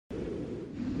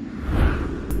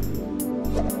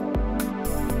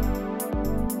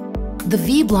The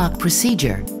V-Block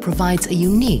procedure provides a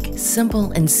unique,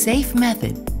 simple, and safe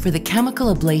method for the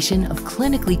chemical ablation of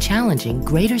clinically challenging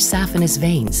greater saphenous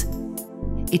veins.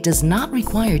 It does not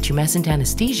require tumescent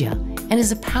anesthesia and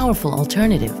is a powerful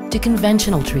alternative to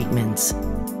conventional treatments.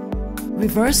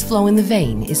 Reverse flow in the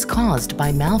vein is caused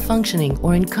by malfunctioning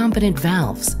or incompetent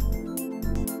valves.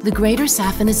 The greater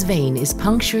saphenous vein is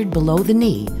punctured below the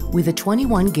knee with a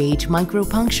 21-gauge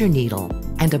micropuncture needle,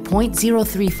 and a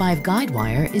 .035 guide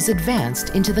wire is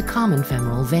advanced into the common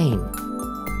femoral vein.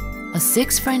 A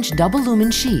 6 French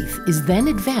double-lumen sheath is then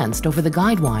advanced over the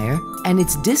guide wire, and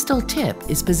its distal tip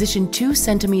is positioned 2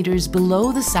 centimeters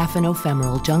below the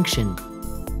saphenofemoral junction.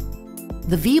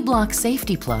 The V-Block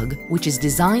safety plug, which is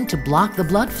designed to block the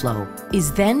blood flow,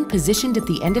 is then positioned at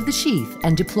the end of the sheath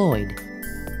and deployed.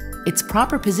 Its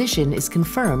proper position is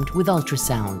confirmed with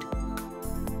ultrasound.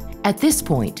 At this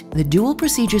point, the dual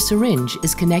procedure syringe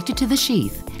is connected to the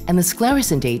sheath and the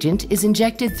sclerosant agent is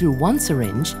injected through one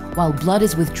syringe while blood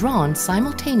is withdrawn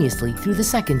simultaneously through the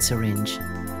second syringe.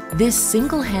 This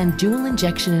single-hand dual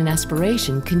injection and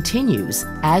aspiration continues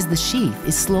as the sheath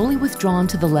is slowly withdrawn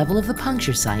to the level of the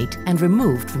puncture site and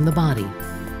removed from the body.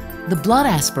 The blood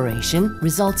aspiration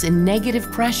results in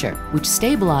negative pressure, which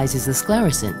stabilizes the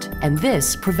sclerosant, and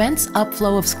this prevents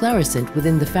upflow of sclerosant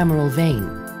within the femoral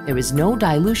vein. There is no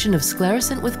dilution of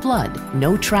sclerosant with blood,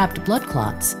 no trapped blood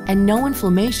clots, and no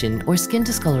inflammation or skin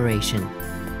discoloration.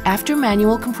 After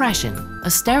manual compression, a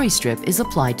Steri-strip is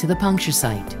applied to the puncture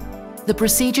site. The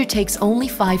procedure takes only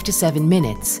 5 to 7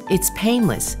 minutes. It's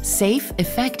painless, safe,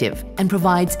 effective, and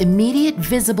provides immediate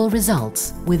visible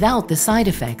results without the side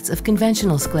effects of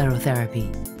conventional sclerotherapy.